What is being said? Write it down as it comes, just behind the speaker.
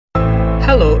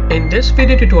Hello, in this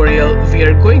video tutorial we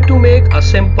are going to make a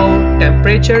simple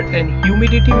temperature and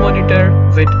humidity monitor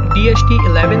with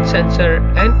DHT11 sensor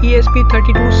and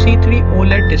ESP32-C3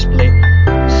 OLED display.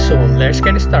 So let's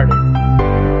get started.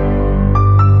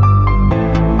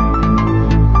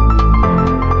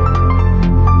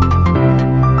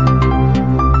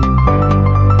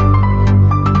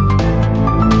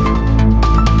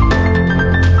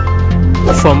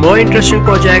 For more interesting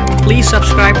project, please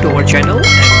subscribe to our channel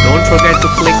and don't forget to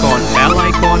click on bell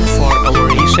icon for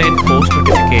our recent post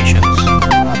notifications.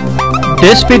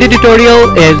 This video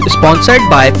tutorial is sponsored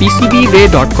by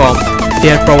PCBWay.com.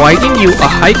 They are providing you a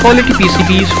high quality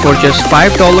PCBs for just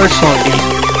 $5 only.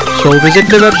 So visit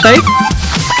the website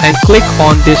and click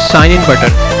on this sign in button.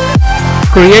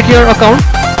 Create your account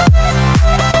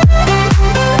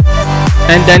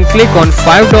and then click on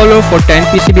 $5 for 10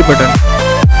 PCB button.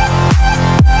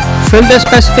 Fill the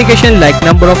specification like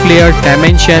number of layers,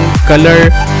 dimension, color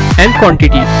and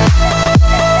quantity.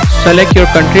 Select your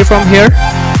country from here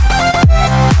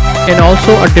and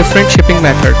also a different shipping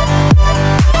method.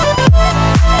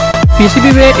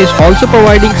 PCBWay is also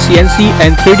providing CNC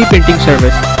and 3D printing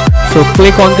service. So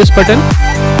click on this button,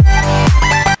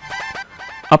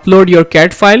 upload your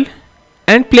CAD file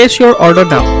and place your order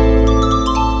now.